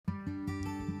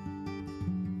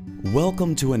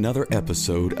Welcome to another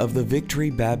episode of the Victory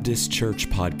Baptist Church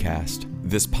podcast.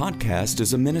 This podcast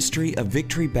is a ministry of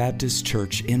Victory Baptist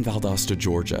Church in Valdosta,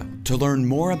 Georgia. To learn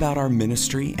more about our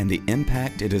ministry and the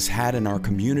impact it has had in our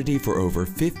community for over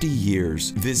 50 years,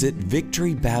 visit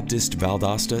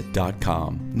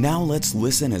victorybaptistvaldosta.com. Now let's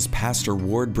listen as Pastor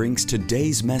Ward brings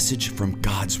today's message from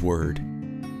God's Word.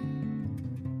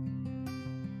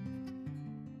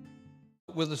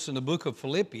 With us in the book of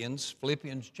Philippians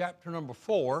chapter number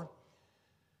 4.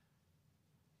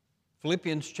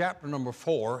 Philippians chapter number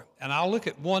 4, and I'll look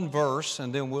at one verse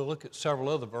and then we'll look at several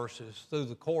other verses through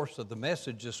the course of the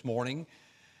message this morning.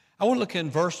 I want to look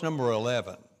in verse number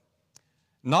 11.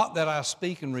 Not that I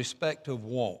speak in respect of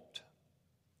want,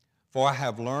 for I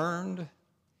have learned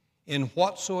in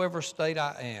whatsoever state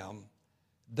I am,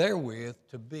 therewith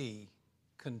to be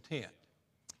content.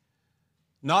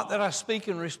 Not that I speak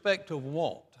in respect of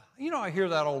want. You know, I hear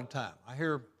that all the time. I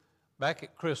hear back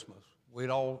at Christmas, we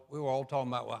were all talking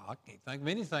about, well, I can't think of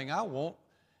anything I want.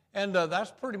 And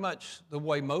that's pretty much the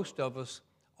way most of us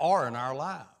are in our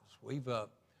lives. We've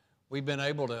been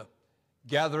able to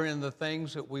gather in the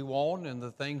things that we want and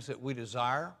the things that we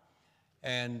desire.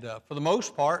 And for the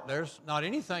most part, there's not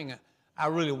anything I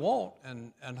really want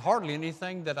and hardly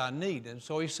anything that I need. And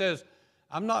so he says,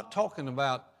 I'm not talking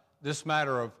about this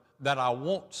matter of that I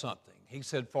want something. He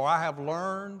said, for I have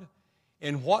learned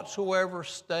in whatsoever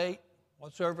state,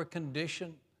 whatsoever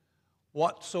condition,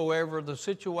 whatsoever the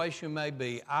situation may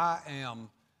be, I am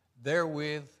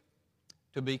therewith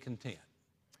to be content.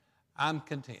 I'm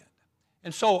content.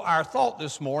 And so our thought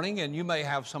this morning, and you may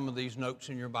have some of these notes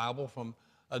in your Bible from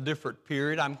a different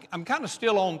period. I'm kind of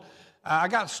still on, I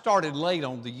got started late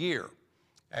on the year.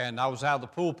 And I was out of the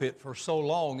pulpit for so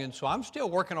long, and so I'm still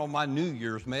working on my New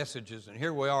Year's messages, and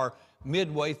here we are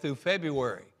midway through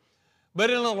February.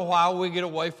 But in a little while, we get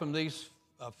away from these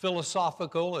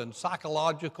philosophical and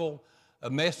psychological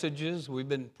messages. I've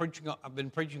been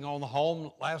preaching on the home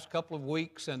the last couple of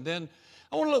weeks, and then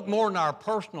I want to look more in our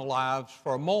personal lives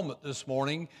for a moment this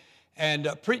morning and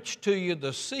preach to you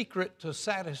the secret to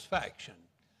satisfaction.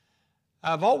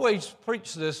 I've always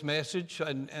preached this message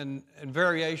and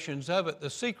variations of it, the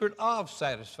secret of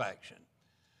satisfaction.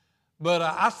 But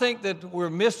I think that we're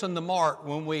missing the mark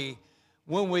when we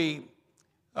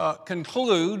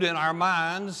conclude in our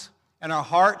minds and our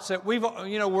hearts that we're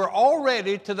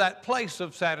already to that place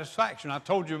of satisfaction. I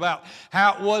told you about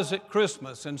how it was at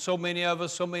Christmas, and so many of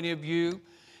us, so many of you,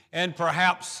 and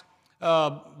perhaps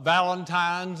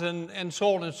Valentine's and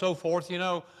so on and so forth,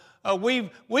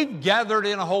 we've gathered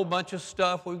in a whole bunch of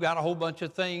stuff. We've got a whole bunch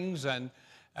of things, and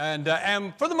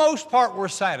for the most part, we're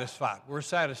satisfied. We're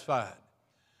satisfied.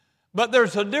 But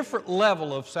there's a different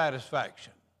level of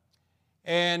satisfaction.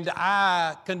 And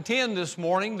I contend this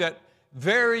morning that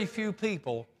very few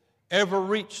people ever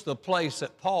reach the place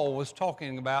that Paul was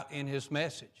talking about in his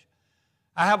message.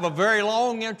 I have a very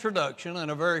long introduction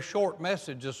and a very short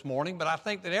message this morning, but I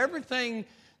think that everything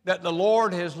that the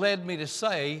Lord has led me to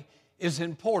say is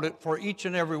important for each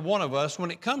and every one of us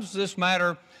when it comes to this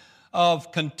matter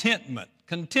of contentment.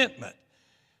 Contentment.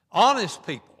 Honest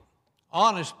people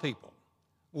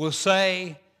will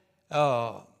say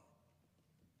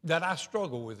that I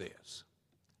struggle with this.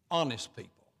 Honest people.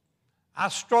 I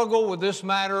struggle with this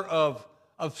matter of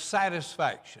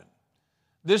satisfaction.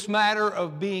 This matter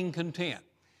of being content.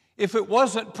 If it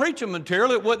wasn't preaching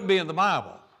material, it wouldn't be in the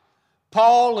Bible.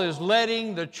 Paul is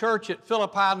letting the church at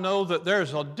Philippi know that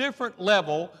there's a different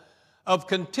level of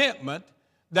contentment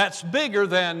that's bigger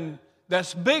than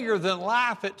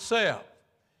life itself.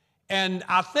 And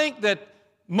I think that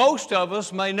most of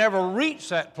us may never reach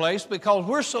that place because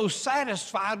we're so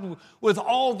satisfied with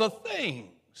all the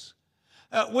things.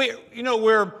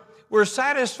 We're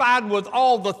satisfied with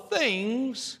all the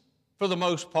things for the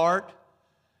most part.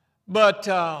 But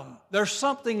there's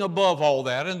something above all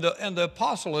that, and the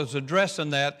apostle is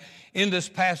addressing that in this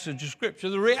passage of Scripture.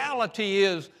 The reality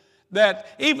is that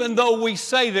even though we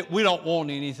say that we don't want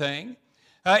anything,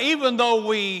 even though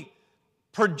we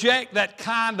project that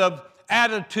kind of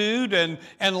attitude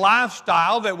and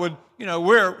lifestyle that would,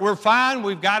 we're fine,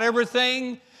 we've got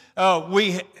everything, but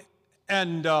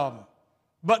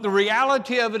the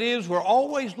reality of it is we're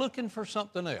always looking for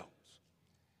something else.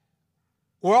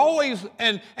 We're always,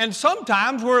 and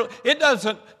sometimes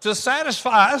to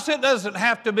satisfy us, it doesn't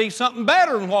have to be something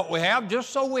better than what we have, just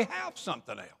so we have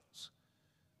something else.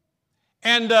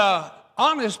 And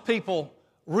honest people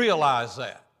realize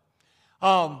that.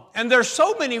 And there's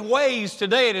so many ways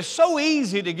today, it is so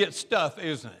easy to get stuff,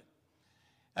 isn't it?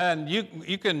 And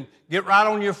you can get right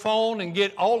on your phone and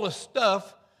get all the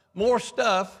stuff, more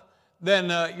stuff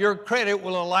than your credit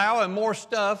will allow, and more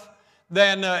stuff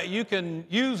than you can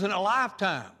use in a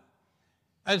lifetime.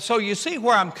 And so you see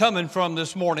where I'm coming from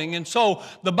this morning. And so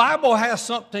the Bible has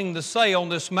something to say on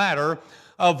this matter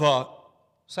of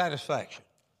satisfaction.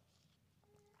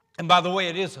 And by the way,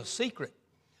 it is a secret.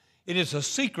 It is a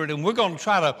secret, and we're going to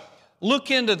try to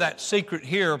look into that secret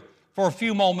here for a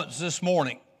few moments this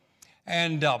morning.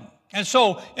 And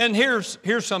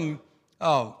here's some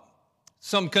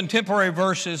contemporary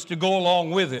verses to go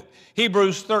along with it.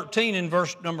 Hebrews 13 in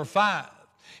verse number 5.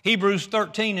 Hebrews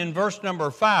 13 in verse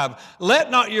number 5.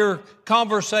 Let your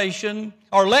conversation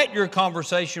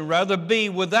rather be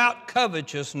without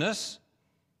covetousness,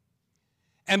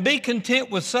 and be content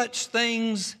with such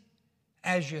things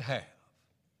as you have.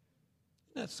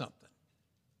 That's something.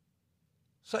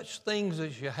 Such things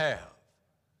as you have.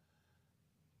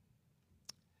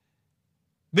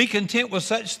 Be content with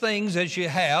such things as you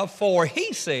have, for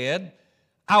he said,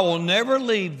 I will never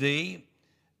leave thee,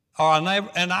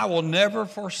 and I will never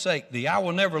forsake thee. I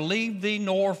will never leave thee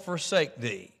nor forsake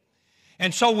thee.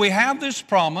 And so we have this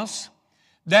promise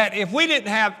that if we didn't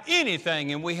have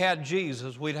anything and we had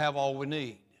Jesus, we'd have all we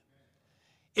need.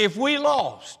 If we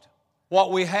lost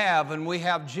what we have and we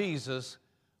have Jesus,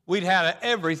 we'd have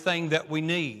everything that we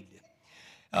need.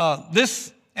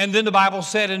 And then the Bible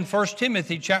said in 1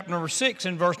 Timothy chapter number 6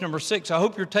 and verse number 6, I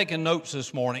hope you're taking notes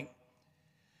this morning.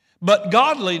 But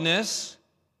godliness,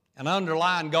 and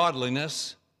underline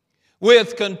godliness,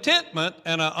 with contentment,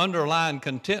 and I underline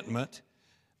contentment,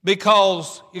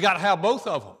 because you got to have both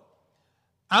of them.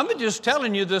 I'm just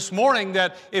telling you this morning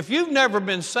that if you've never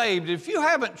been saved, if you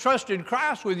haven't trusted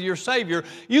Christ with your Savior,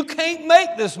 you can't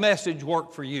make this message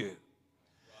work for you.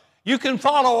 You can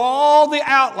follow all the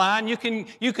outline. You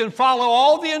can follow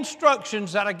all the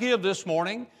instructions that I give this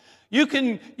morning. You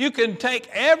can take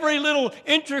every little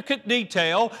intricate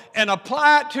detail and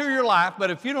apply it to your life,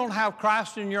 but if you don't have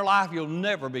Christ in your life, you'll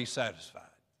never be satisfied.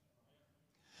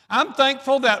 I'm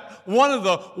thankful that one of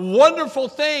the wonderful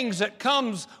things that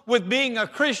comes with being a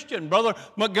Christian, Brother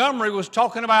Montgomery was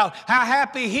talking about how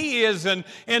happy he is in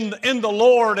the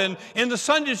Lord, and in the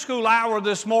Sunday school hour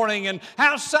this morning, and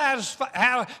how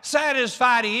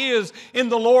satisfied he is in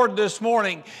the Lord this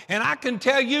morning. And I can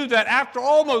tell you that after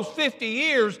almost 50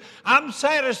 years, I'm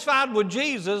satisfied with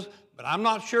Jesus, but I'm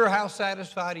not sure how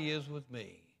satisfied he is with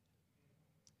me.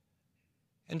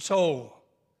 And so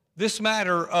this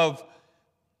matter of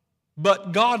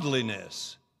but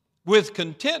godliness with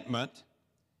contentment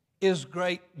is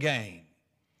great gain.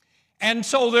 And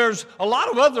so there's a lot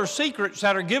of other secrets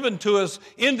that are given to us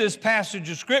in this passage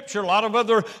of Scripture, a lot of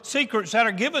other secrets that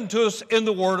are given to us in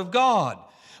the Word of God.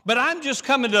 But I'm just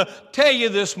coming to tell you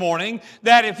this morning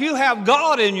that if you have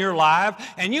God in your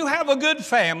life, and you have a good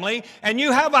family, and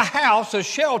you have a house, a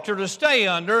shelter to stay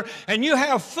under, and you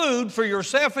have food for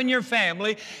yourself and your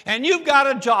family, and you've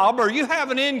got a job or you have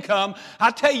an income,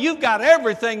 I tell you, you've got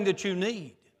everything that you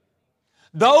need.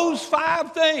 Those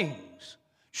 5 things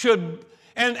should...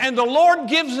 And the Lord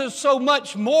gives us so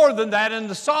much more than that in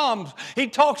the Psalms. He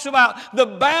talks about the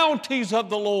bounties of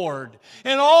the Lord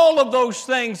and all of those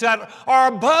things that are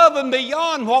above and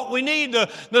beyond what we need.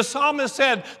 The psalmist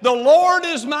said, the Lord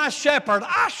is my shepherd,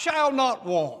 I shall not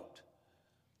want.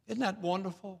 Isn't that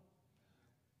wonderful?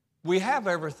 We have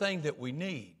everything that we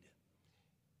need.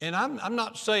 And I'm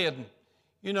not saying,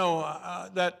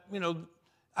 that,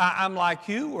 I'm like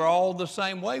you. We're all the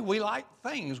same way. We like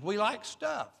things. We like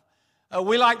stuff.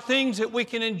 We like things that we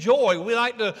can enjoy. We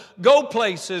like to go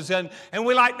places, and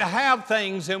we like to have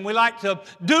things, and we like to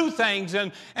do things.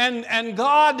 And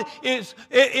God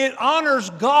it honors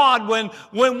God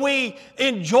when we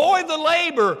enjoy the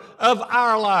labor of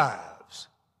our lives.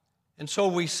 And so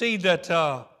we see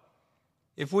that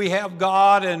if we have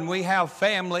God and we have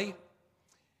family,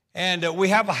 and we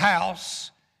have a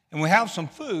house, and we have some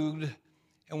food,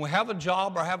 and we have a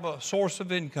job or have a source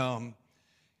of income,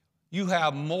 you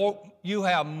have more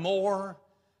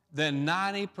than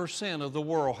 90% of the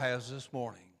world has this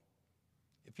morning.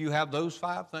 If you have those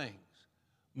 5 things,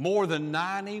 more than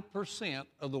 90%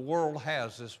 of the world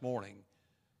has this morning,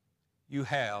 you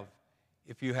have,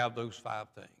 if you have those 5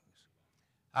 things.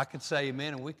 I could say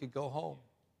amen and we could go home.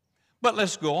 But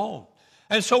let's go on.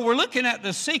 And so we're looking at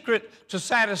the secret to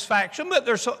satisfaction, but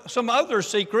there's some other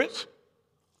secrets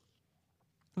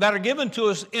that are given to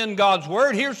us in God's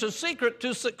Word. Here's the secret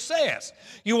to success.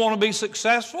 You want to be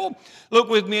successful? Look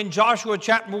with me in Joshua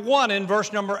chapter 1 in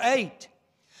verse number 8.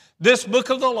 This book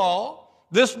of the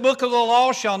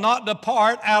law shall not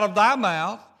depart out of thy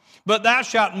mouth, but thou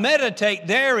shalt meditate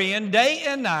therein day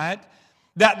and night,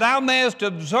 that thou mayest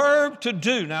observe to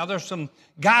do. Now there's some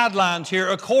guidelines here.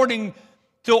 According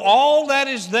to all that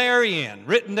is therein,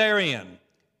 written therein.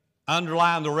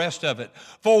 Underline the rest of it.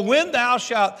 For then thou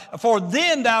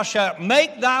shalt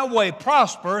make thy way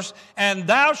prosperous, and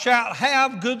thou shalt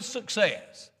have good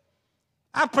success.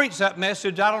 I preached that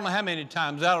message I don't know how many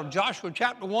times out of Joshua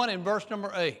chapter 1 and verse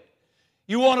number 8.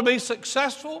 You want to be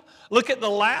successful? Look at the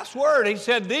last word. He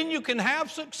said, then you can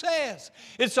have success.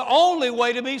 It's the only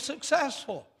way to be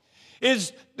successful.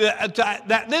 Is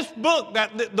that this book,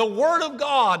 that the Word of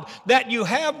God, that you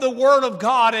have the Word of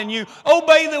God and you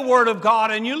obey the Word of God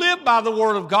and you live by the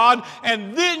Word of God,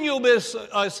 and then you'll be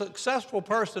a successful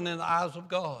person in the eyes of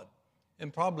God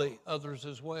and probably others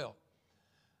as well.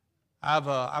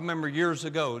 I remember years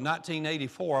ago,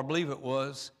 1984, I believe it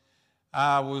was,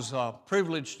 I was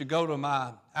privileged to go to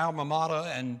my alma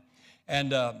mater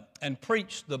and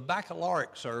preach the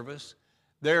baccalaureate service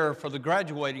there for the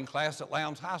graduating class at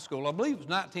Lowndes High School. I believe it was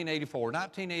 1984,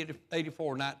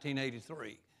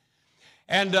 1983.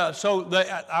 And so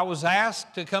I was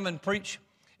asked to come and preach,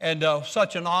 and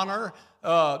such an honor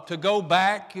to go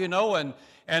back, you know, and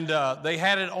they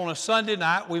had it on a Sunday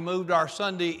night. We moved our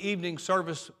Sunday evening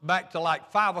service back to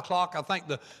like 5 o'clock. I think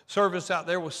the service out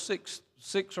there was 6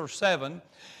 or 7.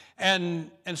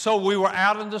 And so we were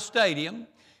out in the stadium,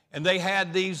 and they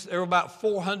had there were about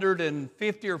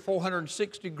 450 or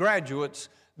 460 graduates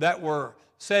that were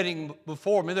sitting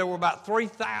before me. There were about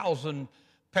 3,000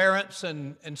 parents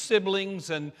and siblings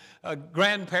and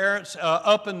grandparents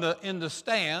up in the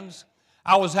stands.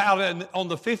 I was out on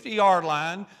the 50-yard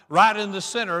line, right in the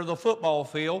center of the football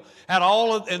field.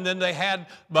 And then they had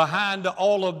behind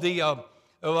all of the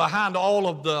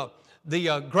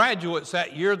graduates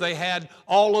that year, they had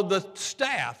all of the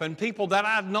staff and people that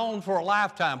I'd known for a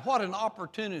lifetime. What an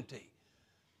opportunity.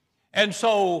 And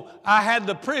so I had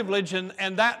the privilege,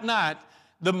 and that night,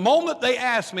 the moment they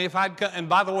asked me if I'd come, and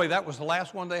by the way, that was the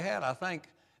last one they had, I think,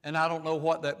 and I don't know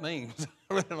what that means.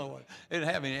 I really don't know what. They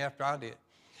didn't have any after I did.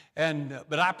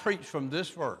 But I preached from this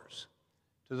verse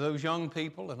to those young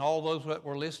people and all those that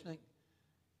were listening.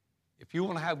 If you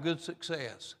want to have good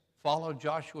success, follow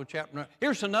Joshua chapter 9.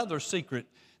 Here's another secret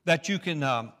that you can,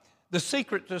 the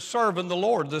secret to serving the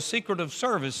Lord, the secret of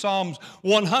service, Psalms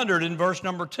 100 in verse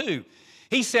number 2.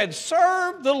 He said,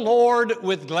 serve the Lord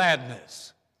with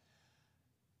gladness.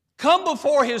 Come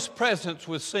before His presence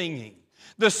with singing.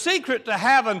 The secret to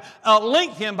having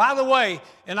linked Him, by the way,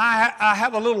 and I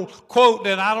have a little quote,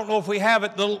 and I don't know if we have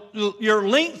it, your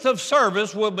length of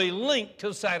service will be linked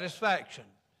to satisfaction.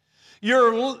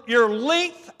 Your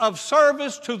length of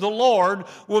service to the Lord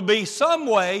will be some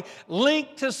way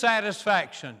linked to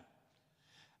satisfaction.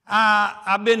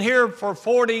 I've been here for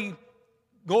going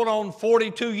on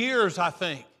 42 years, I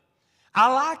think.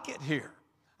 I like it here.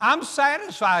 I'm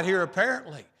satisfied here,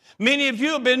 apparently. Many of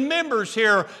you have been members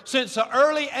here since the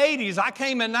early 80s. I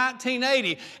came in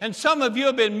 1980, and some of you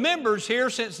have been members here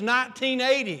since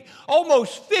 1980.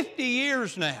 Almost 50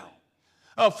 years now,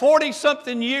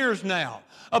 40-something years now.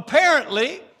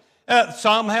 Apparently,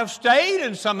 some have stayed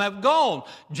and some have gone.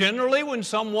 Generally, when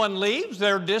someone leaves,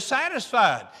 they're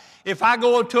dissatisfied. If I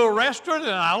go to a restaurant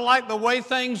and I don't like the way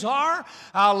things are,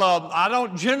 I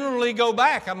don't generally go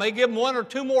back. I may give them 1 or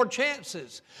 2 more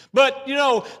chances. But, you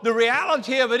know, the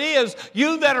reality of it is,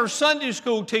 you that are Sunday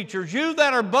school teachers, you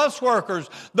that are bus workers,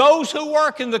 those who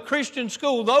work in the Christian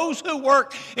school, those who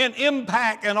work in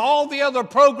Impact and all the other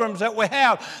programs that we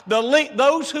have,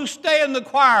 those who stay in the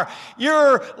choir,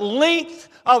 your length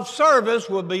of service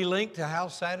will be linked to how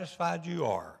satisfied you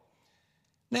are.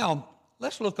 Now,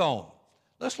 let's look on.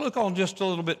 Let's look on just a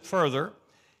little bit further,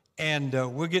 and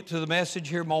we'll get to the message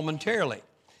here momentarily.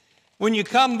 When you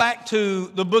come back to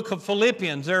the book of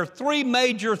Philippians, there are 3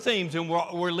 major themes, and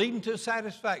we're leading to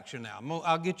satisfaction now.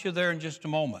 I'll get you there in just a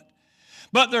moment.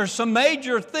 But there's some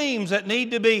major themes that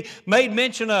need to be made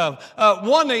mention of.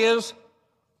 One is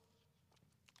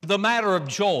the matter of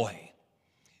joy.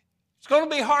 It's going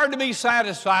to be hard to be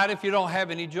satisfied if you don't have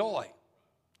any joy.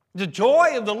 The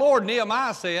joy of the Lord,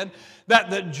 Nehemiah said, that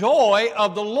the joy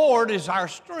of the Lord is our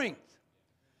strength.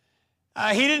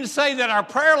 He didn't say that our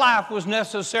prayer life was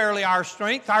necessarily our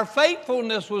strength. Our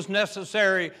faithfulness was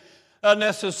necessarily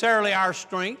our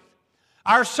strength.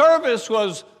 Our service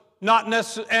was not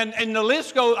necessarily, and the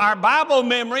list goes, our Bible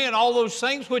memory and all those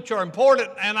things which are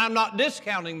important, and I'm not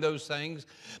discounting those things.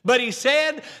 But he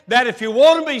said that if you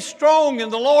want to be strong in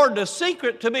the Lord, the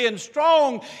secret to being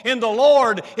strong in the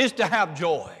Lord is to have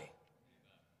joy.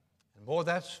 And boy,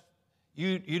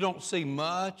 you don't see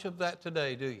much of that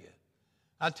today, do you?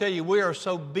 I tell you, we are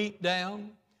so beat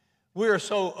down. We are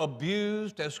so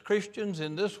abused as Christians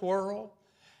in this world.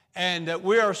 And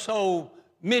we are so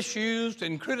misused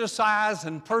and criticized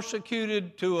and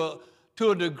persecuted to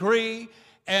a degree.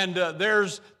 And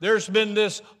there's been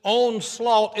this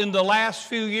onslaught in the last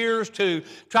few years to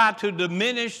try to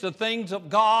diminish the things of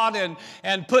God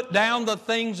and put down the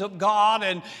things of God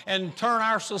and turn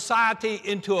our society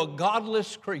into a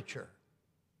godless creature.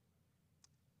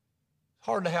 It's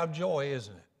hard to have joy,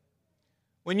 isn't it?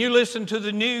 When you listen to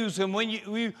the news and when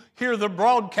you hear the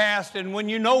broadcast and when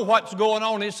you know what's going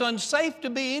on, it's unsafe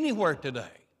to be anywhere today.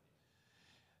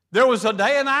 There was a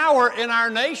day and hour in our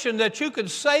nation that you could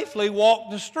safely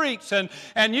walk the streets and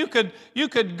you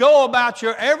could go about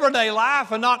your everyday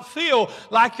life and not feel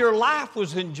like your life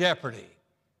was in jeopardy.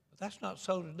 But that's not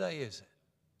so today, is it?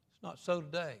 It's not so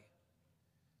today.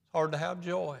 It's hard to have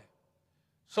joy.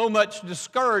 So much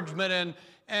discouragement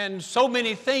and so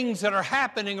many things that are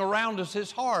happening around us,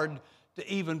 it's hard to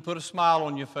even put a smile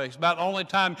on your face. About the only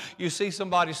time you see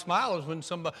somebody smile is when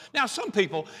somebody... Now, some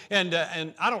people, and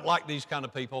I don't like these kind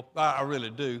of people, I really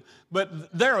do,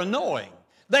 but they're annoying.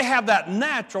 They have that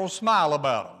natural smile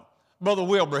about them. Brother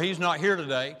Wilbur, he's not here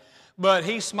today, but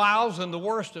he smiles in the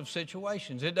worst of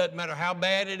situations. It doesn't matter how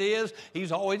bad it is,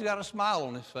 he's always got a smile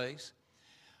on his face.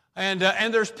 And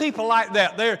there's people like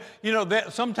that.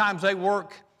 Sometimes they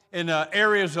work in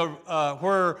areas of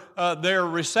where they're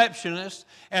receptionists,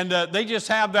 and they just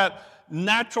have that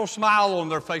natural smile on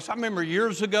their face. I remember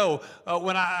years ago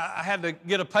when I had to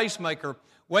get a pacemaker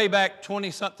way back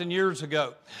 20-something years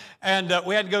ago, and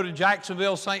we had to go to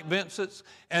Jacksonville, St. Vincent's,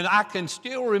 and I can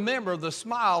still remember the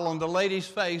smile on the lady's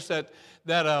face that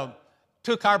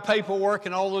took our paperwork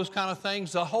and all those kind of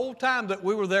things. The whole time that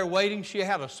we were there waiting, she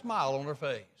had a smile on her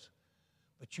face.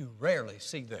 But you rarely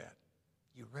see that.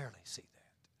 You rarely see that.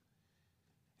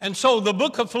 And so the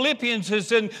book of Philippians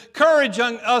is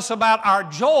encouraging us about our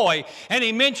joy. And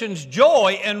he mentions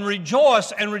joy and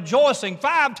rejoice and rejoicing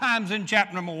 5 times in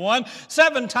chapter number 1,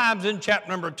 7 times in chapter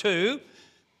number 2,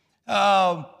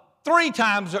 3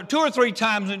 times, or 2 or 3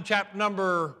 times in chapter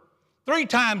number, 3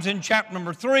 times in chapter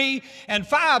number 3, and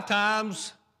 5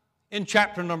 times in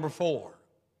chapter number 4.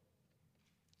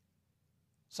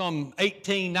 Some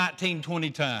 18, 19, 20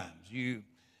 times. You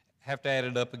have to add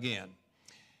it up again.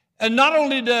 And not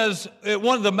only does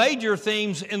one of the major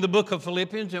themes in the book of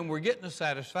Philippians, and we're getting to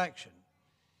satisfaction,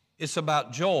 it's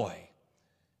about joy.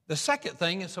 The second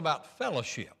thing, it's about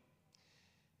fellowship.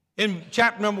 In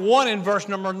chapter number 1, in verse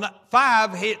number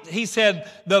 5, he said,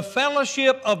 the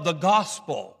fellowship of the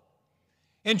gospel.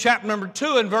 In chapter number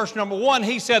 2, in verse number 1,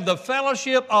 he said, the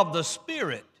fellowship of the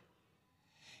Spirit.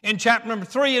 In chapter number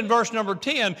 3, in verse number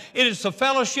 10, it is the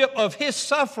fellowship of his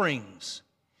sufferings.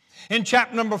 In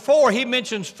chapter number 4, he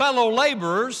mentions fellow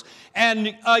laborers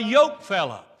and a yoke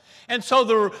fellow. And so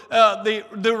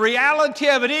the reality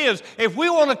of it is, if we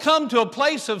want to come to a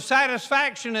place of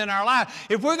satisfaction in our life,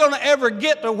 if we're going to ever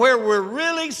get to where we're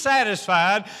really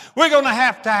satisfied, we're going to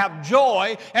have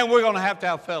joy and we're going to have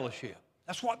fellowship.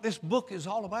 That's what this book is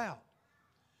all about.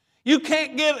 You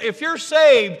can't get, if you're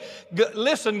saved,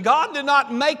 listen, God did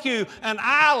not make you an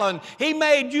island. He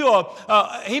made you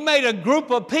He made a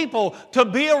group of people to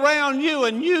be around you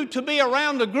and you to be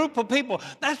around a group of people.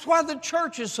 That's why the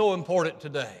church is so important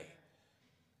today.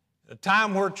 At a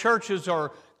time where churches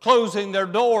are closing their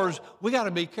doors, we got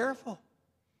to be careful.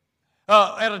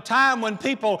 At a time when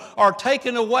people are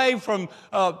taken away from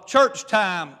church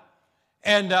time,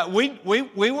 and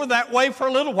we were that way for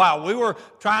a little while. We were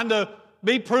trying to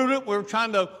be prudent. We're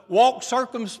trying to walk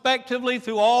circumspectively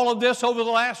through all of this over the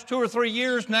last 2 or 3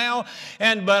 years now.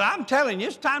 But I'm telling you,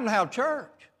 it's time to have church.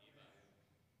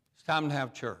 It's time to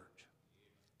have church.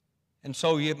 And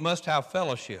so you must have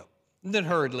fellowship. And then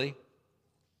hurriedly,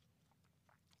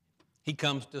 he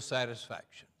comes to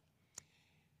satisfaction.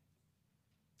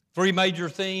 3 major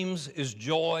themes is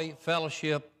joy,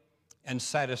 fellowship, and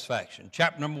satisfaction.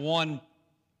 Chapter number 1,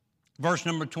 verse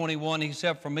number 21, he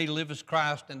said, for me to live is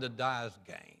Christ and to die is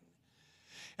gain.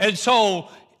 And so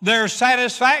there's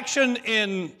satisfaction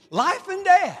in life and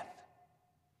death.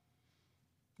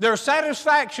 There's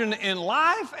satisfaction in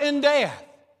life and death.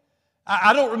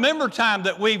 I don't remember a time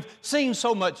that we've seen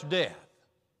so much death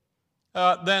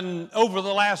than over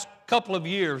the last couple of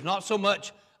years. Not so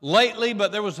much lately,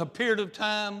 but there was a period of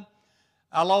time.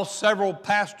 I lost several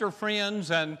pastor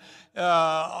friends, and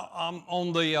I'm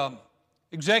on the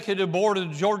executive board of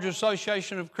the Georgia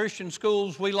Association of Christian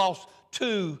Schools. We lost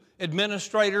 2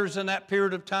 administrators in that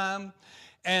period of time.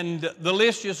 And the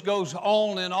list just goes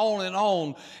on and on and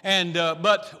on.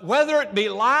 But whether it be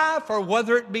life or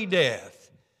whether it be death,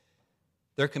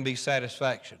 there can be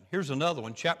satisfaction. Here's another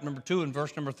one, chapter number 2 and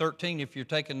verse number 13, if you're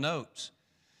taking notes.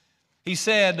 He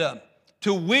said,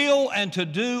 to will and to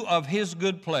do of his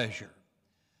good pleasure.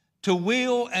 To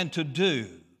will and to do.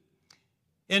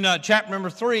 in chapter number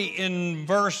 3, in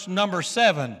verse number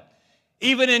 7.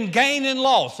 Even in gain and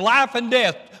loss, life and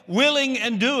death, willing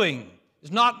and doing.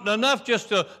 It's not enough just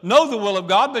to know the will of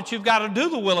God, but you've got to do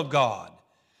the will of God.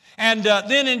 And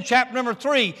then in chapter number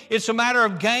 3, it's a matter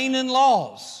of gain and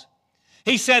loss.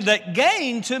 He said that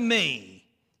gain to me,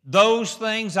 those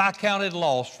things I counted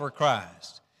loss for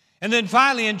Christ. And then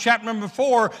finally in chapter number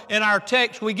 4 in our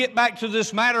text, we get back to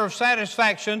this matter of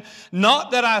satisfaction.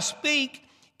 Not that I speak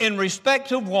in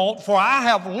respect of want, for I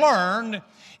have learned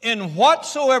in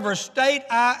whatsoever state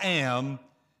I am,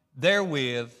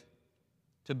 therewith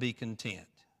to be content.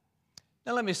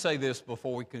 Now let me say this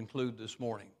before we conclude this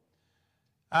morning.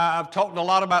 I've talked a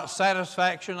lot about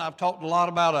satisfaction. I've talked a lot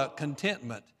about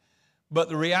contentment. But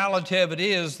the reality of it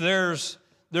is there's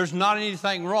not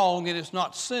anything wrong and it's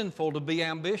not sinful to be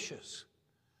ambitious.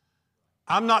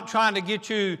 I'm not trying to get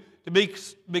you to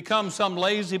become some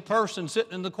lazy person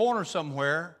sitting in the corner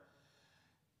somewhere.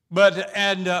 But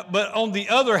on the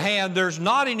other hand, there's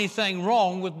not anything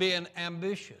wrong with being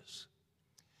ambitious.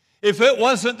 If it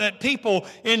wasn't that people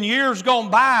in years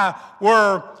gone by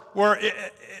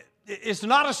it's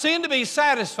not a sin to be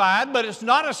satisfied, but it's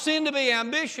not a sin to be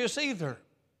ambitious either.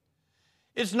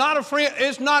 It's not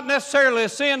necessarily a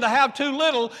sin to have too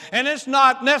little, and it's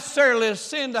not necessarily a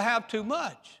sin to have too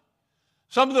much.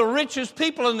 Some of the richest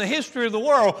people in the history of the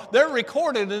world, they're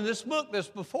recorded in this book that's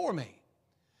before me.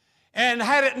 And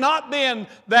had it not been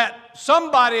that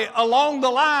somebody along the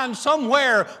line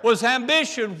somewhere was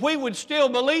ambitious, we would still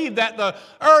believe that the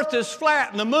earth is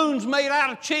flat and the moon's made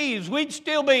out of cheese. We'd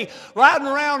still be riding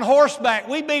around horseback.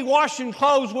 We'd be washing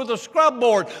clothes with a scrub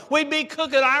board. We'd be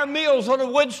cooking our meals on a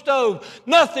wood stove.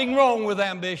 Nothing wrong with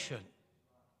ambition.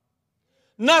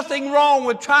 Nothing wrong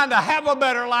with trying to have a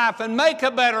better life and make a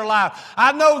better life.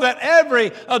 I know that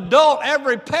every adult,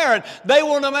 every parent, they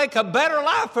want to make a better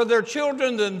life for their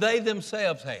children than they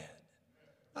themselves had.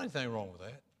 Not anything wrong with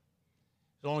that.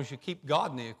 As long as you keep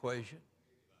God in the equation.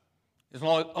 As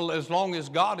long as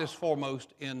God is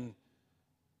foremost in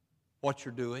what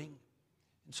you're doing.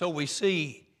 And so we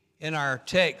see in our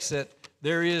text that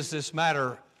there is this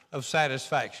matter of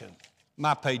satisfaction.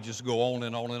 My pages go on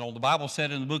and on and on. The Bible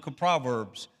said in the book of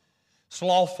Proverbs,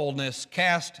 slothfulness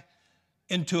cast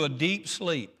into a deep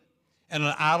sleep, and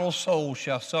an idle soul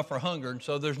shall suffer hunger. And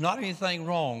so there's not anything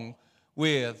wrong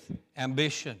with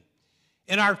ambition.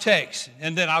 In our text,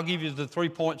 and then I'll give you the 3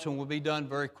 points and we'll be done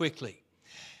very quickly.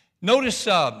 Notice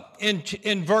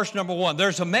in verse number 1,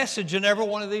 there's a message in every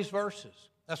one of these verses.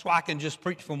 That's why I can just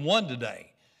preach from one today.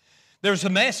 There's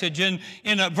a message in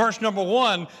verse number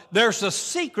 1. There's a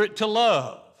secret to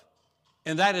love,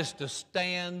 and that is to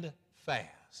stand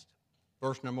fast.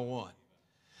 Verse number 1.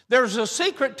 There's a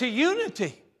secret to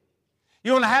unity.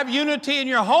 You want to have unity in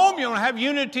your home? You want to have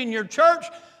unity in your church?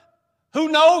 Who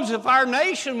knows if our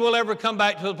nation will ever come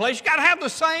back to the place? You've got to have the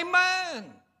same mind.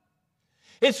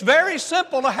 It's very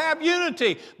simple to have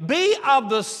unity. Be of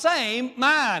the same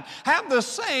mind. Have the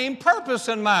same purpose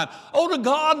in mind. Oh, to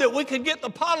God that we could get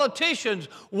the politicians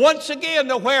once again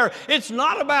to where it's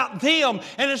not about them,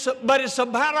 but it's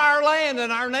about our land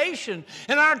and our nation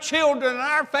and our children and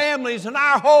our families and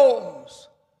our homes.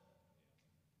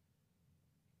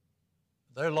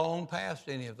 They're long past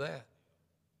any of that.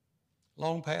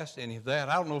 Long past any of that.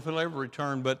 I don't know if it'll ever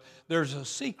return, but there's a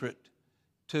secret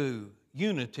to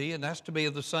unity, and that's to be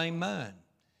of the same mind.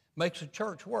 Makes a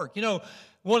church work. You know,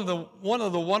 one of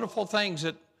the wonderful things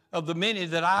of the many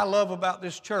that I love about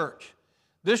this church,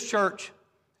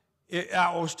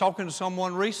 I was talking to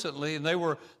someone recently, and they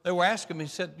were asking me,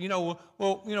 said,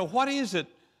 what is it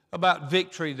about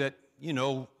Victory that,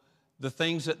 the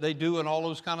things that they do and all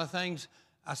those kind of things?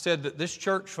 I said that this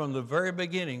church from the very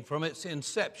beginning, from its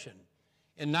inception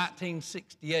in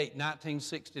 1968,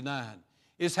 1969,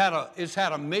 it's had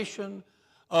a mission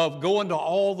of going to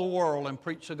all the world and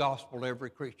preach the gospel to every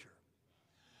creature.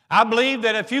 I believe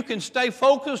that if you can stay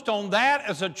focused on that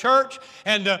as a church,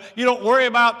 and you don't worry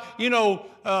about,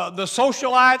 the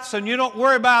socialites, and you don't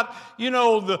worry about,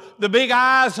 the big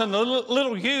I's and the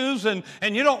little U's, and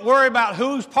you don't worry about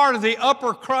who's part of the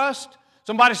upper crust.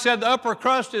 Somebody said the upper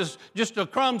crust is just the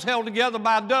crumbs held together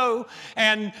by dough.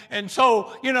 And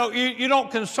so, you're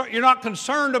not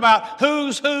concerned about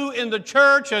who's who in the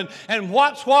church and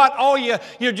what's what.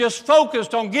 You're just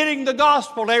focused on getting the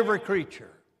gospel to every creature.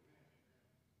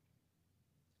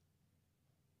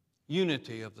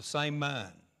 Unity of the same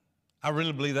mind. I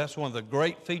really believe that's one of the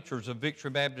great features of Victory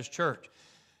Baptist Church.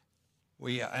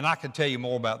 And I could tell you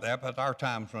more about that, but our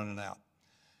time's running out.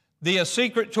 The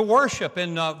secret to worship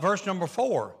in verse number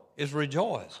 4 is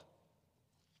rejoice.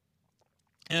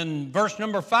 In verse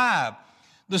number 5,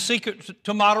 the secret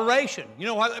to moderation. You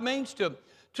know what that means? To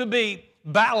to be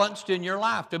balanced in your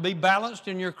life, to be balanced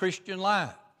in your Christian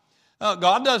life.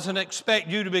 God doesn't expect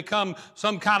you to become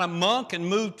some kind of monk and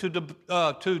move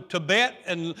to Tibet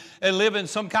and live in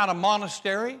some kind of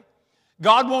monastery.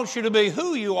 God wants you to be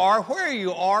who you are, where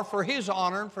you are, for His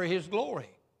honor and for His glory.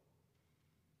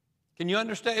 Can you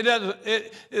understand?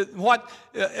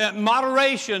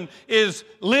 Moderation is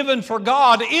living for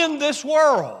God in this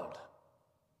world.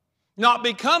 Not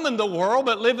becoming the world,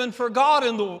 but living for God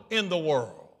in the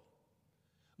world.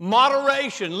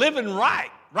 Moderation, living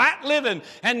right living,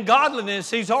 and godliness.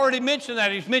 He's already mentioned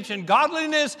that. He's mentioned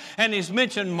godliness and He's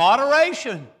mentioned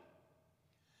moderation.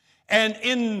 And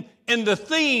in the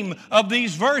theme of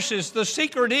these verses, the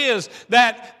secret is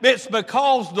that it's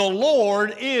because the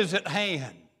Lord is at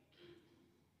hand.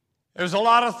 There's a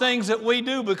lot of things that we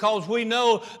do because we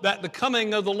know that the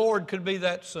coming of the Lord could be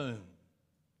that soon.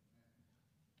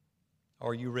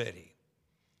 Are you ready?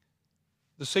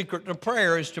 The secret to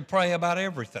prayer is to pray about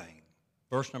everything.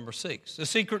 Verse number 6. The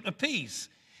secret to peace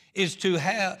is to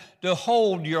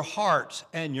hold your hearts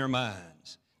and your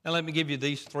minds. Now let me give you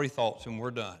these 3 thoughts and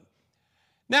we're done.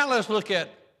 Now let's look at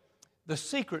the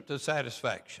secret to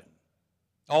satisfaction.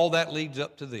 All that leads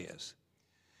up to this.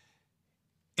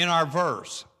 In our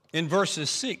verse, in verses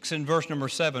 6 and verse number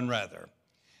 7 rather,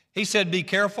 he said, be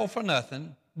careful for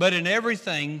nothing, but in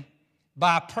everything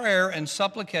by prayer and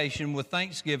supplication with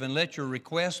thanksgiving, let your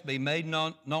requests be made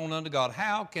known unto God.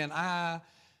 How can I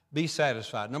be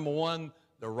satisfied? Number 1,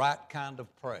 the right kind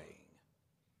of praying.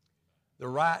 The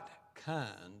right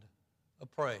kind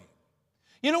of praying.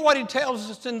 You know what he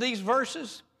tells us in these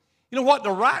verses? You know what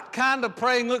the right kind of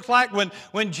praying looks like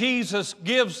when Jesus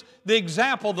gives the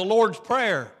example, the Lord's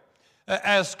Prayer,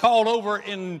 as called over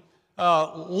in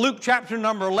Luke chapter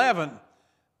number 11.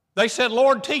 They said,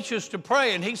 Lord, teach us to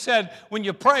pray. And He said, when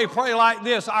you pray, pray like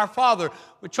this. Our Father,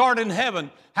 which art in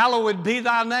heaven, hallowed be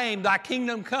Thy name. Thy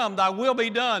kingdom come. Thy will be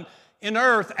done in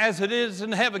earth as it is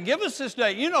in heaven. Give us this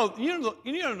day. You know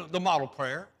the model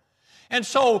prayer. And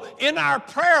so in our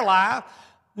prayer life,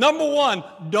 number 1,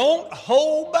 don't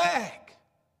hold back.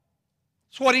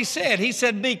 That's what He said. He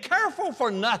said, be careful for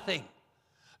nothing.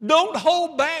 Don't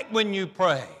hold back when you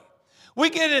pray. We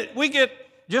get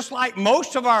just like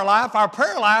most of our life, our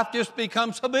prayer life just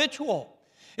becomes habitual.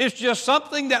 It's just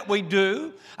something that we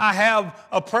do. I have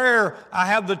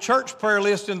the church prayer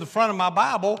list in the front of my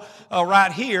Bible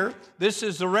right here. This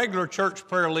is the regular church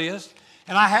prayer list.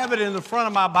 And I have it in the front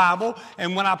of my Bible.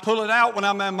 And when I pull it out, when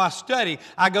I'm in my study,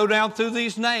 I go down through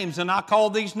these names and I call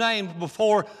these names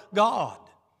before God.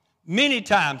 Many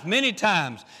times.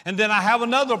 And then I have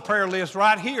another prayer list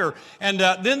right here. And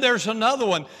then there's another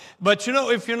one. But you know,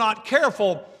 if you're not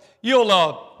careful,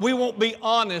 we won't be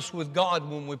honest with God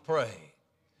when we pray.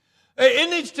 It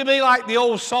needs to be like the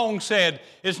old song said,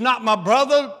 it's not my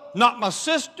brother, not my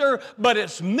sister, but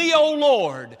it's me, oh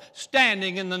Lord,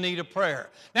 standing in the need of prayer.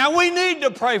 Now we need to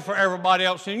pray for everybody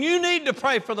else, and you need to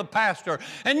pray for the pastor,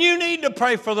 and you need to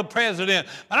pray for the president.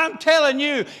 But I'm telling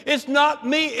you, it's not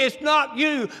me, it's not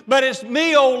you, but it's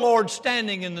me, oh Lord,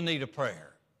 standing in the need of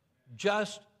prayer.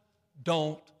 Just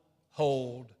don't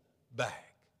hold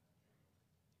back.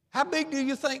 How big do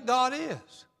you think God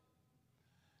is?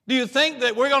 Do you think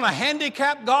that we're going to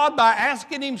handicap God by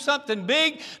asking Him something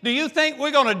big? Do you think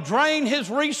we're going to drain His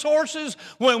resources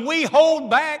when we hold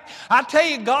back? I tell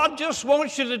you, God just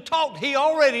wants you to talk. He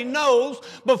already knows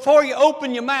before you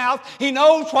open your mouth. He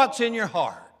knows what's in your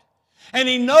heart. And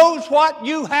He knows what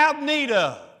you have need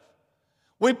of.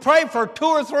 We pray for 2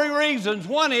 or 3 reasons.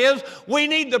 One is we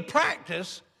need to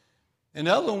practice. And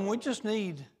the other one, we just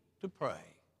need to pray.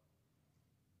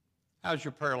 How's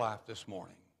your prayer life this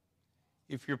morning?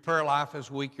 If your prayer life is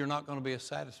weak, you're not going to be a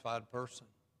satisfied person.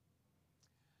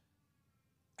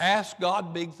 Ask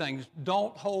God big things.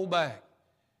 Don't hold back.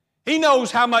 He knows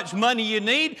how much money you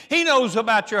need. He knows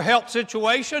about your health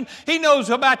situation. He knows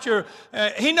about your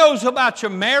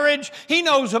marriage. He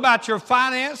knows about your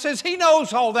finances. He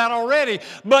knows all that already.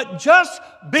 But just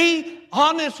be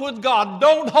honest with God.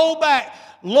 Don't hold back.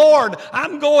 Lord,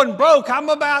 I'm going broke. I'm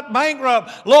about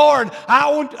bankrupt. Lord,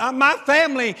 my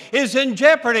family is in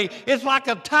jeopardy. It's like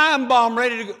a time bomb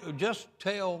ready to go. Just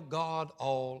tell God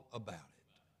all about it.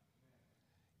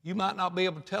 You might not be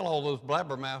able to tell all those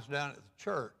blabbermouths down at the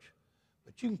church,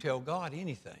 but you can tell God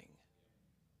anything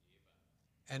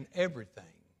and everything.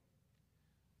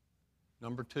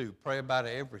 Number 2, pray about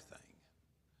everything.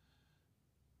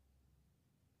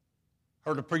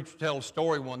 Heard a preacher tell a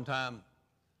story one time.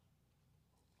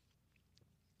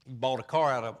 He bought a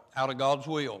car out of God's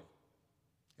will.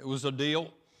 It was a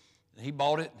deal. And he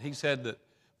bought it, and he said that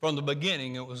from the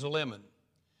beginning it was a lemon.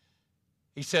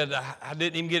 He said, I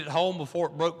didn't even get it home before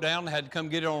it broke down. I had to come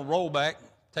get it on a rollback,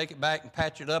 take it back and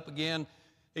patch it up again.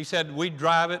 He said, we'd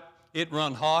drive it. It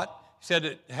run hot. He said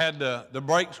it had the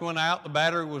brakes went out, the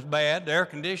battery was bad, the air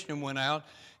conditioning went out.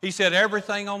 He said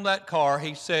everything on that car,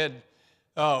 he said,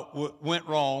 went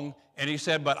wrong. And he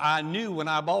said, but I knew when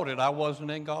I bought it, I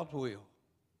wasn't in God's will.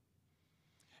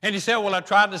 And he said, well, I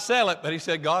tried to sell it, but he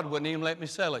said, God wouldn't even let me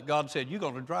sell it. God said, you're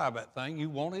going to drive that thing. You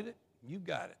wanted it, you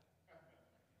got it.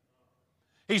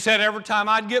 He said every time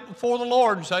I'd get before the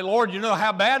Lord and say, Lord, you know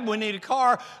how bad we need a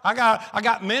car. I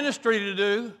got ministry to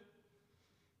do.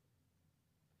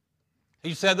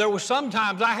 He said there were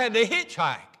sometimes I had to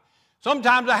hitchhike.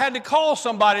 Sometimes I had to call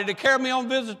somebody to carry me on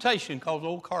visitation because the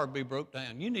old car would be broke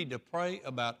down. You need to pray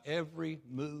about every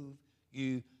move,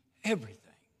 everything.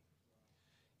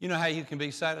 You know how you can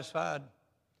be satisfied?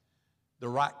 The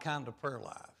right kind of prayer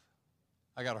life.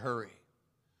 I got to hurry.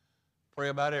 Pray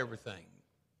about everything.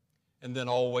 And then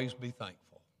always be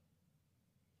thankful.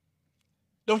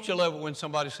 Don't you love it when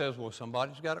somebody says, well,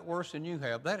 somebody's got it worse than you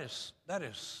have? That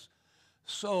is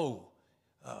so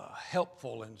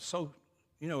helpful and so,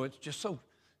 it's just so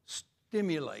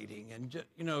stimulating and,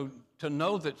 to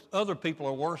know that other people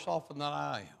are worse off than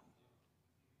I am.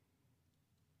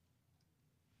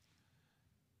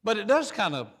 But it does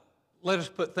kind of let us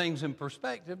put things in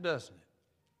perspective, doesn't it?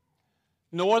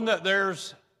 Knowing that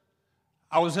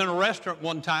I was in a restaurant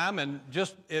one time and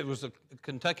it was a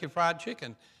Kentucky Fried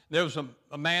Chicken. There was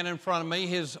a man in front of me.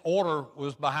 His order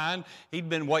was behind. He'd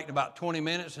been waiting about 20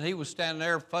 minutes, and he was standing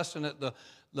there fussing at the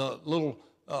little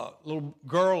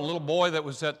girl, little boy that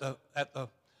was at the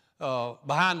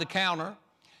behind the counter.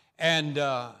 And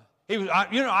he was,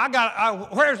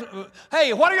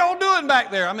 hey, what are y'all doing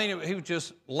back there? I mean, he was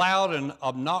just loud and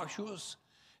obnoxious.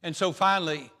 And so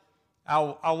finally,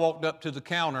 I walked up to the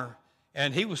counter,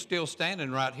 and he was still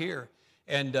standing right here.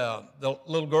 And the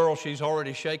little girl, she's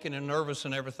already shaking and nervous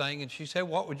and everything. And she said,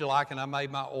 what would you like? And I made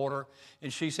my order.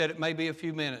 And she said, it may be a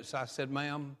few minutes. I said,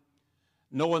 ma'am,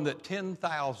 knowing that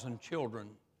 10,000 children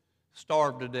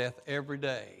starve to death every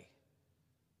day,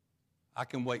 I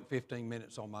can wait 15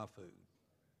 minutes on my food.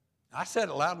 I said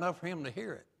it loud enough for him to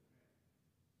hear it.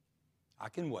 I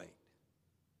can wait.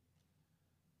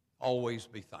 Always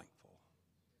be thankful.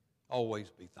 Always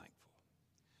be thankful.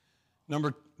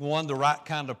 Number one, the right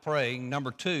kind of praying.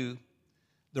 Number two,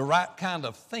 the right kind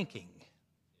of thinking.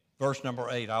 Verse number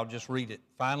 8, I'll just read it.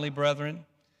 Finally, brethren,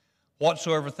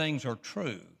 whatsoever things are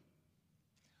true,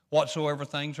 whatsoever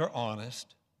things are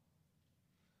honest,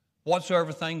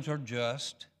 whatsoever things are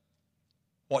just,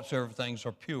 whatsoever things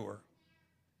are pure,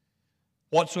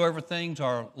 whatsoever things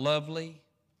are lovely,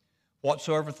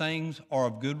 whatsoever things are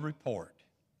of good report,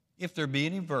 if there be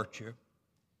any virtue,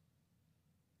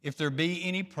 if there be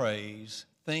any praise,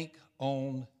 think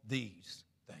on these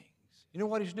things. You know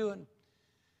what he's doing?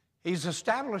 He's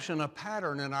establishing a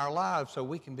pattern in our lives so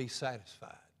we can be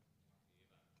satisfied.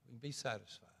 We can be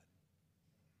satisfied.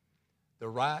 The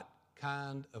right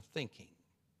kind of thinking,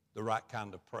 the right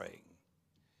kind of praying.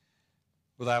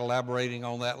 Without elaborating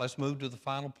on that, let's move to the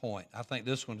final point. I think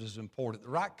this one is important.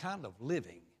 The right kind of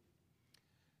living.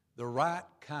 The right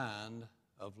kind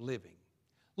of living.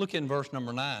 Look in verse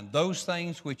number 9. Those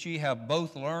things which ye have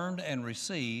both learned and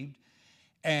received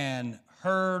and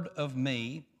heard of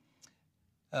me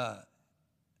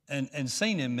and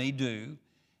seen in me do,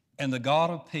 and the God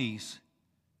of peace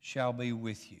shall be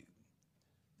with you.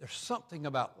 There's something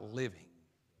about living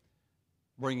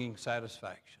bringing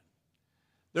satisfaction.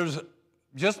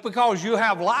 Just because you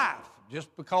have life,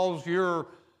 just because your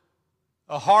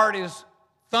heart is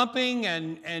thumping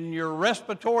and your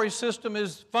respiratory system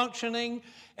is functioning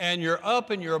and you're up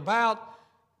and you're about,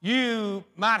 you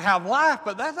might have life,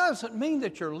 but that doesn't mean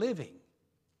that you're living.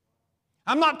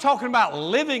 I'm not talking about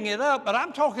living it up, but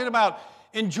I'm talking about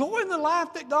enjoying the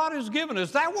life that God has given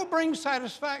us. That will bring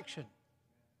satisfaction.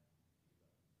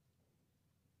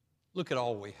 Look at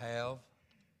all we have.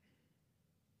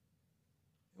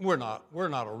 We're not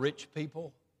a rich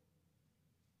people.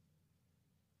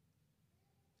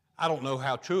 I don't know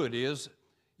how true it is.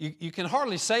 You can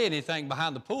hardly say anything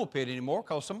behind the pulpit anymore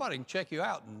because somebody can check you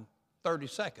out in 30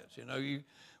 seconds.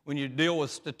 When you deal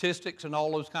with statistics and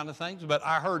all those kind of things. But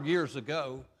I heard years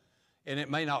ago, and it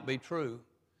may not be true,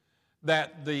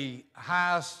 that the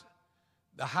highest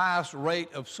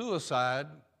rate of suicide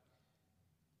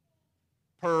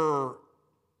per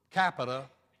capita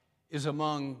is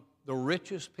among the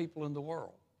richest people in the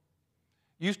world.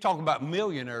 You used to talk about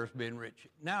millionaires being rich.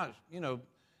 Now,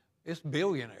 it's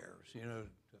billionaires,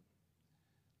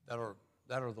 that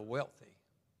are the wealthy.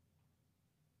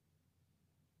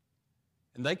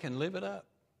 And they can live it up.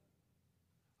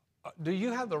 Do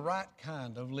you have the right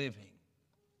kind of living?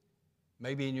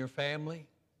 Maybe in your family,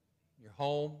 your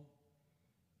home,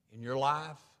 in your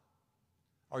life?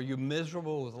 Are you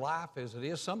miserable with life as it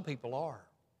is? Some people are.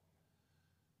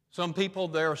 Some people,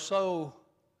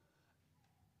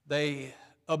 they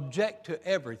object to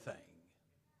everything.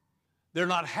 They're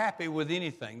not happy with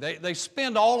anything. They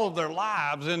spend all of their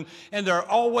lives and they're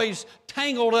always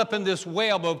tangled up in this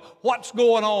web of what's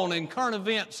going on in current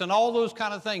events and all those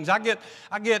kind of things. I get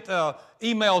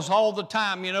emails all the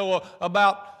time,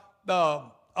 about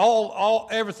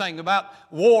everything, about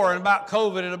war and about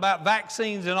COVID and about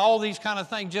vaccines and all these kind of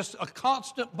things. Just a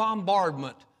constant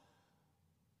bombardment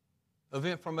of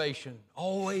information,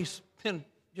 always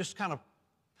just kind of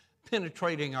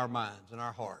penetrating our minds and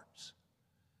our hearts.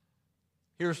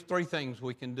 Here's 3 things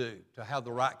we can do to have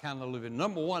the right kind of living.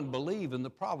 Number 1, believe in the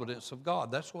providence of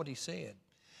God. That's what he said.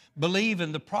 Believe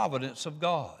in the providence of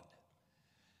God.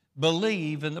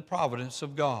 Believe in the providence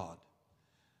of God.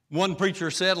 One preacher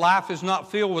said, life is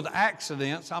not filled with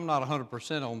accidents. I'm not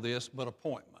 100% on this, but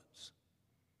appointments.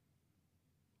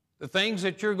 The things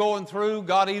that you're going through,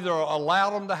 God either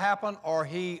allowed them to happen or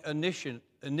he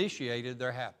initiated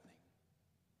their happening.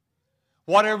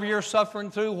 Whatever you're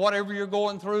suffering through, whatever you're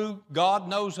going through, God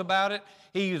knows about it.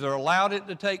 He either allowed it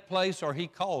to take place or he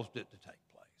caused it to take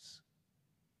place.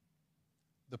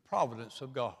 The providence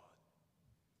of God.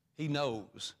 He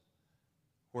knows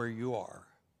where you are.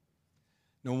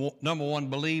 Number 1,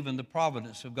 believe in the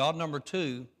providence of God. Number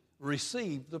 2,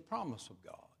 receive the promise of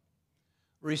God.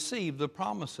 Receive the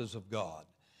promises of God.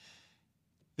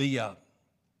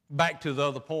 Back to the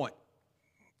other point.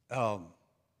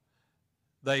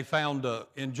 They found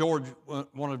in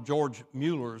one of George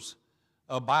Mueller's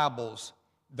Bibles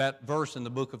that verse in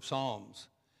the book of Psalms,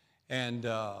 and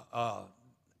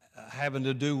having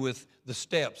to do with the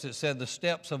steps. It said the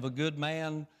steps of a good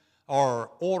man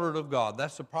are ordered of God.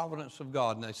 That's the providence of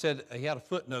God. And they said he had a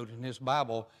footnote in his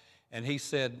Bible, and he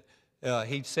said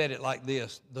it like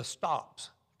this: the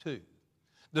stops too.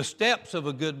 The steps of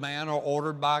a good man are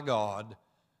ordered by God,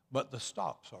 but the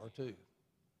stops are too.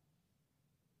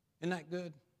 Isn't that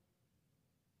good?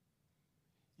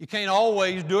 You can't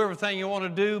always do everything you want to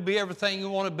do, be everything you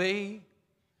want to be.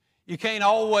 You can't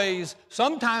always,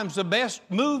 sometimes the best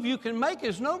move you can make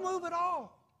is no move at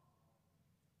all.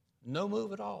 No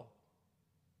move at all.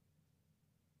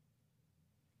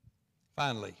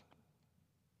 Finally,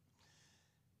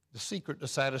 the secret to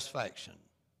satisfaction.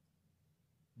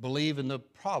 Believe in the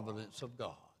providence of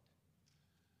God.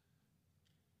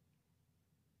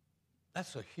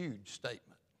 That's a huge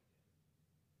statement.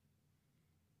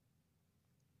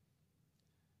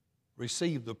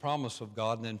 Receive the promise of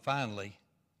God, and then finally,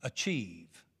 achieve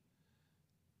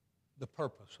the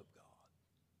purpose of God.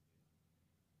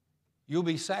 You'll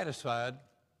be satisfied.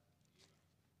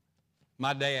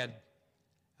 My dad,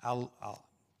 I'll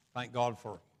thank God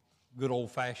for good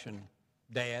old-fashioned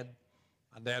dad.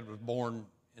 My dad was born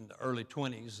in the early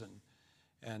 20s,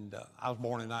 and I was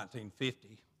born in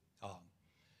 1950.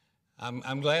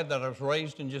 I'm glad that I was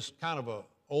raised in just kind of an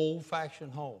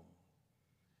old-fashioned home.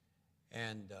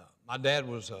 And my dad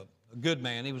was a good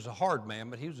man. He was a hard man,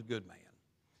 but he was a good man.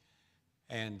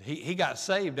 And he got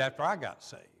saved after I got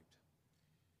saved.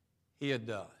 He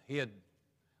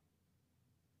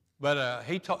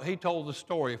told the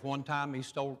story of one time. He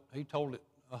told it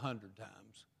 100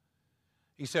 times.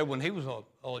 He said when he was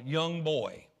a young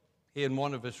boy, he and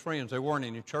one of his friends, there weren't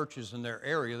any churches in their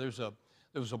area. There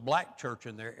was a black church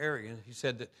in their area. And he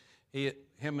said that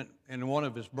him and one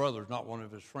of his brothers, not one of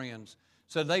his friends,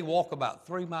 said they walk about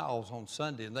 3 miles on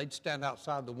Sunday, and they'd stand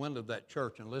outside the window of that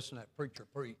church and listen to that preacher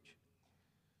preach.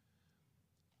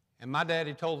 And my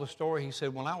daddy told the story. He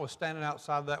said, when I was standing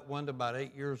outside that window about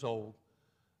 8 years old,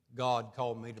 God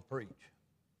called me to preach.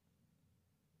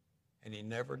 And he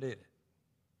never did it.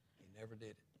 He never did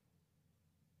it.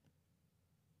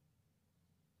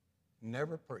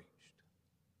 Never preached.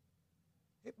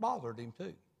 It bothered him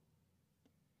too.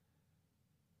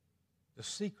 The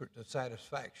secret to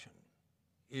satisfaction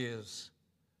is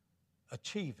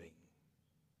achieving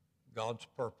God's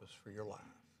purpose for your life.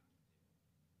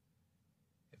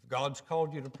 If God's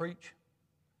called you to preach,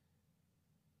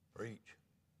 preach.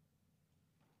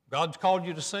 God's called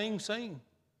you to sing, sing.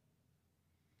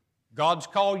 God's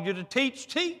called you to teach,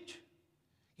 teach.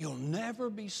 You'll never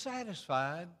be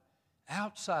satisfied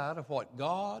outside of what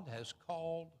God has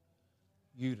called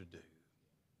you to do.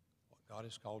 What God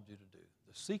has called you to do.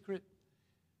 The secret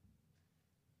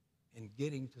in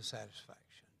getting to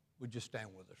satisfaction. Would you stand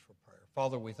with us for prayer?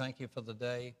 Father, we thank you for the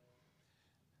day.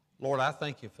 Lord, I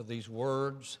thank you for these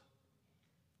words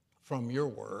from your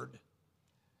word.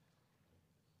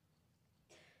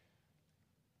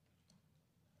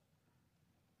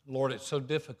 Lord, it's so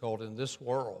difficult in this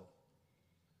world,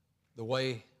 the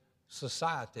way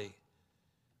society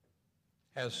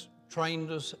has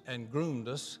trained us and groomed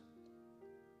us,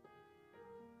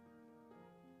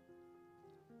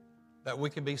 that we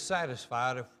can be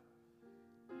satisfied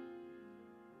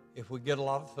if we get a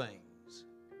lot of things.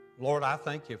 Lord, I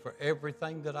thank you for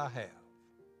everything that I have.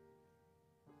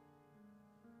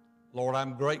 Lord,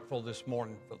 I'm grateful this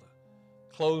morning for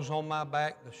the clothes on my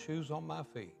back, the shoes on my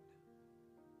feet,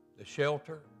 the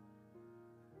shelter,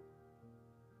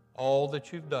 all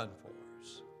that you've done for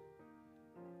us.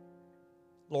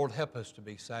 Lord, help us to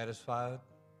be satisfied.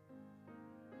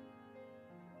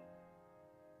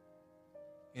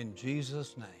 In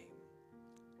Jesus' name,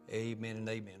 amen and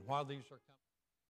amen. While these are